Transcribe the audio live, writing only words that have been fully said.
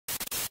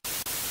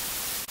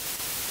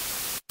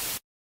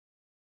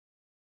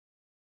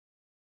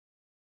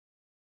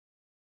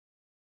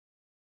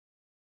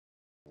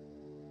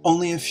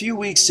Only a few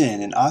weeks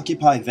in, and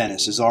Occupied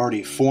Venice is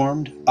already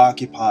formed,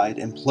 occupied,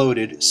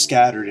 imploded,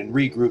 scattered, and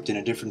regrouped in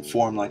a different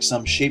form like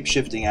some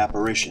shape-shifting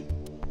apparition.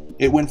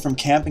 It went from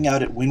camping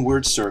out at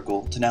Windward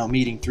Circle to now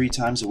meeting 3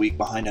 times a week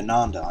behind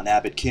Ananda on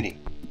Abbot Kinney.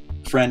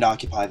 Friend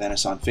Occupy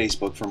Venice on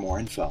Facebook for more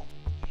info.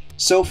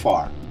 So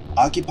far,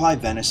 Occupy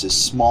Venice is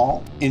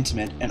small,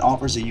 intimate, and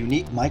offers a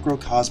unique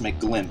microcosmic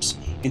glimpse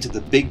into the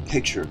big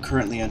picture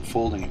currently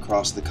unfolding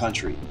across the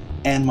country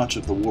and much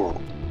of the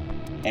world.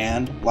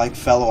 And, like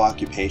fellow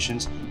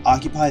occupations,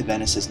 Occupy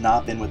Venice has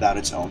not been without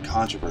its own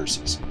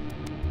controversies.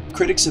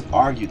 Critics have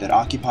argued that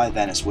Occupy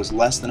Venice was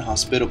less than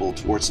hospitable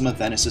towards some of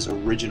Venice's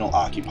original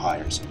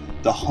occupiers,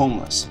 the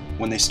homeless,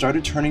 when they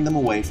started turning them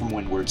away from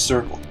Windward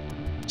Circle.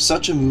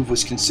 Such a move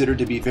was considered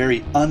to be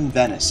very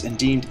un-Venice and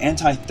deemed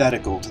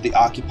antithetical to the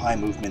Occupy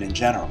movement in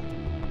general.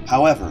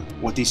 However,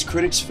 what these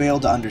critics fail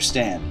to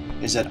understand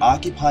is that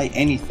Occupy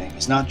Anything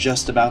is not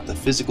just about the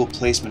physical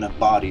placement of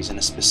bodies in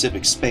a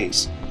specific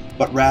space,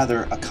 but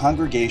rather a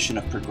congregation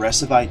of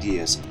progressive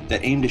ideas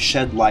that aim to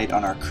shed light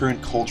on our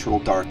current cultural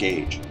dark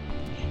age.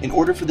 In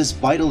order for this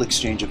vital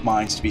exchange of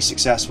minds to be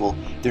successful,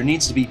 there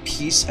needs to be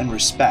peace and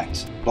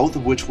respect, both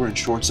of which were in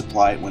short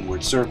supply at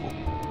Windward Circle.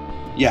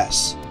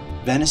 Yes,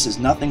 Venice is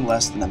nothing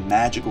less than a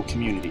magical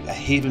community, a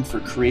haven for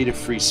creative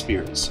free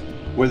spirits,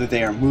 whether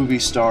they are movie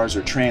stars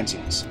or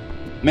transients.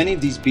 Many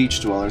of these beach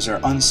dwellers are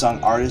unsung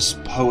artists,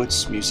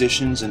 poets,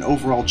 musicians, and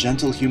overall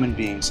gentle human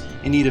beings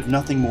in need of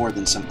nothing more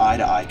than some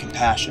eye-to-eye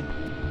compassion.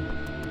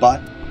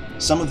 But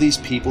some of these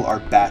people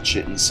are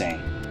batshit insane.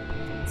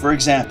 For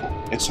example,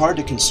 it's hard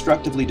to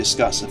constructively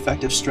discuss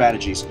effective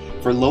strategies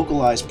for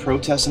localized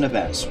protests and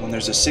events when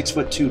there's a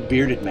 6'2"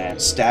 bearded man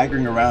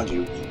staggering around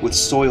you with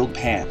soiled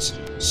pants,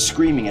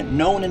 screaming at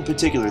no one in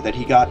particular that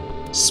he got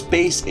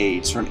space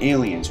aids from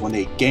aliens when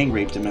they gang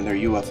raped him in their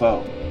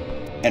UFO.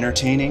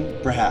 Entertaining?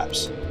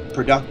 Perhaps.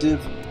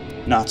 Productive?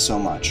 Not so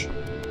much.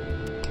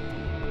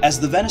 As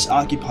the Venice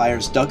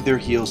occupiers dug their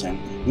heels in,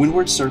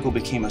 Windward Circle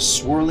became a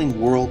swirling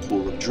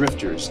whirlpool of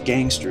drifters,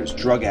 gangsters,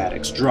 drug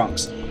addicts,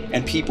 drunks,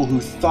 and people who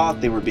thought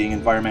they were being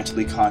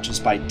environmentally conscious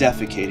by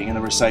defecating in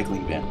the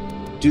recycling bin.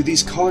 Do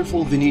these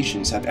colorful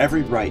Venetians have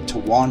every right to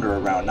wander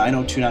around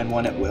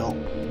 90291 at will?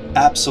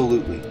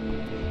 Absolutely.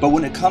 But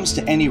when it comes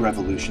to any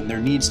revolution, there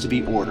needs to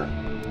be order.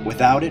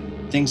 Without it,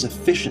 things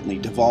efficiently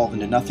devolve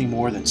into nothing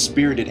more than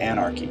spirited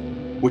anarchy,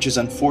 which has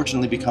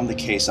unfortunately become the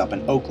case up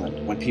in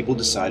Oakland when people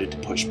decided to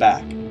push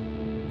back.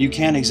 You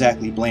can't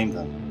exactly blame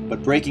them,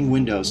 but breaking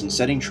windows and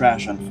setting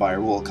trash on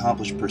fire will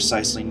accomplish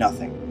precisely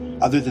nothing,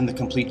 other than the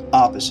complete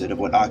opposite of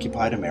what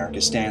Occupied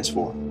America stands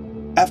for.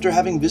 After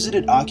having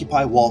visited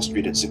Occupy Wall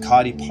Street at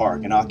Zuccotti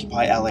Park and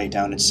Occupy LA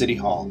down at City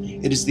Hall,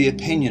 it is the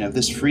opinion of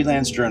this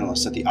freelance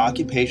journalist that the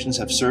occupations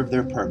have served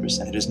their purpose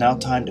and it is now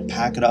time to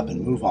pack it up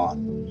and move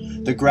on.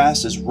 The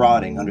grass is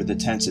rotting under the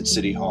tents at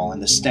City Hall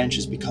and the stench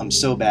has become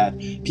so bad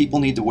people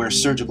need to wear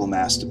surgical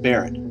masks to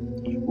bear it.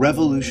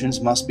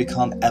 Revolutions must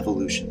become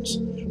evolutions.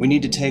 We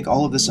need to take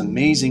all of this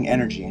amazing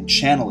energy and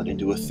channel it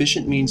into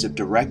efficient means of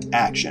direct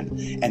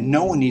action, and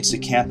no one needs to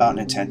camp out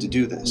in a tent to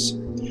do this.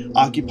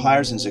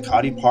 Occupiers in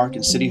Zuccotti Park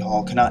and City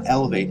Hall cannot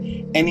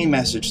elevate any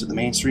message to the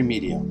mainstream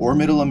media or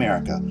middle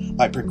America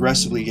by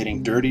progressively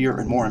getting dirtier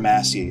and more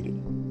emaciated.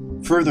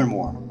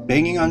 Furthermore,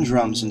 banging on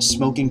drums and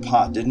smoking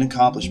pot didn't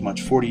accomplish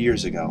much 40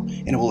 years ago,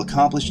 and it will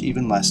accomplish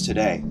even less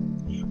today.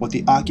 What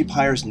the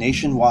occupiers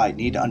nationwide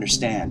need to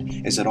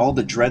understand is that all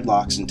the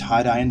dreadlocks and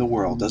tie-dye in the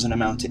world doesn't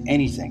amount to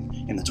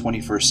anything in the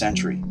 21st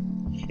century.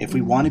 If we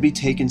want to be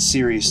taken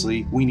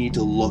seriously, we need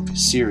to look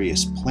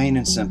serious, plain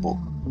and simple.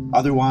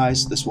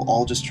 Otherwise, this will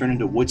all just turn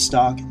into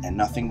Woodstock and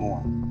nothing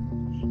more.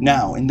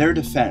 Now, in their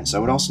defense, I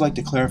would also like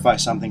to clarify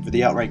something for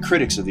the outright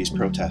critics of these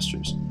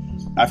protesters.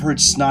 I've heard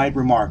snide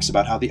remarks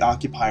about how the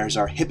occupiers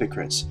are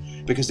hypocrites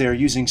because they are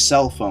using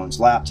cell phones,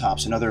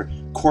 laptops, and other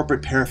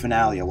corporate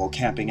paraphernalia while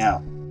camping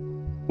out.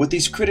 What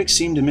these critics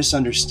seem to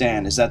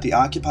misunderstand is that the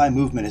Occupy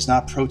movement is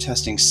not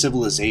protesting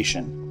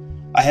civilization.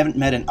 I haven't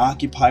met an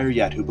occupier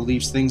yet who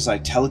believes things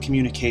like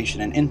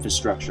telecommunication and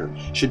infrastructure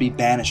should be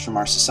banished from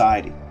our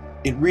society.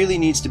 It really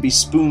needs to be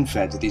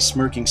spoon-fed to these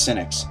smirking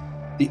cynics.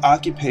 The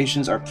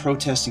occupations are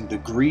protesting the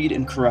greed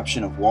and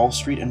corruption of Wall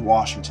Street and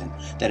Washington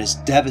that has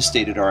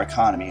devastated our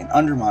economy and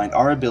undermined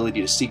our ability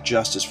to seek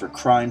justice for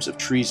crimes of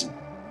treason.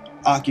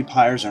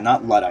 Occupiers are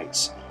not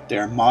Luddites. They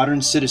are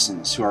modern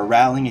citizens who are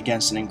rallying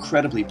against an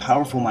incredibly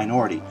powerful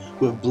minority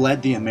who have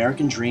bled the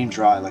American dream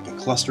dry like a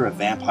cluster of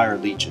vampire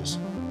leeches.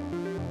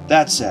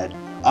 That said,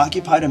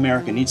 Occupied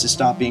America needs to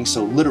stop being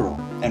so literal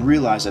and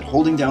realize that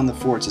holding down the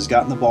forts has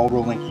gotten the ball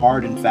rolling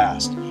hard and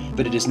fast,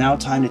 but it is now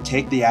time to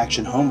take the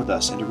action home with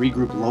us and to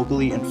regroup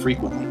locally and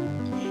frequently.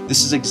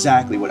 This is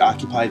exactly what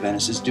Occupy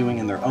Venice is doing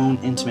in their own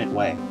intimate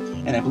way,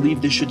 and I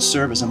believe this should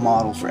serve as a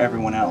model for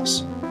everyone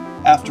else.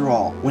 After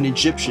all, when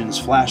Egyptians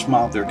flash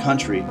mob their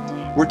country,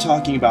 we're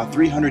talking about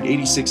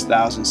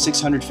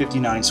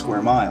 386,659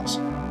 square miles.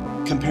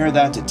 Compare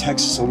that to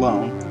Texas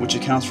alone, which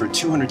accounts for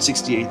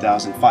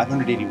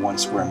 268,581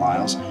 square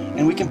miles,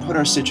 and we can put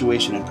our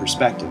situation in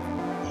perspective.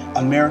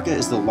 America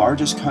is the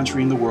largest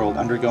country in the world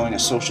undergoing a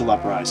social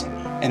uprising,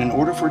 And in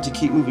order for it to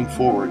keep moving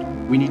forward,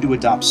 we need to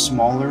adopt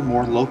smaller,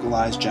 more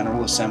localized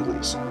General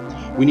Assemblies.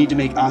 We need to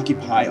make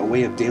Occupy a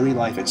way of daily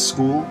life at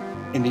school,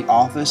 in the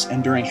office,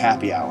 and during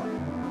happy hour.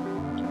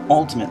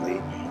 Ultimately,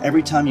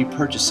 every time you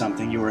purchase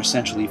something, you are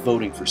essentially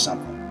voting for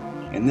something.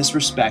 In this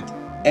respect,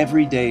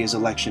 every day is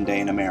election day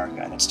in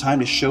America, and it's time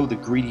to show the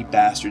greedy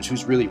bastards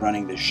who's really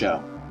running this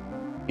show.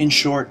 In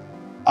short,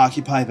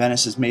 Occupy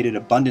Venice has made it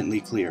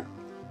abundantly clear.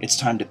 It's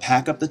time to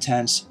pack up the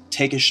tents,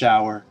 take a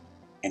shower,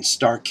 and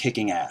start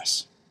kicking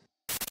ass.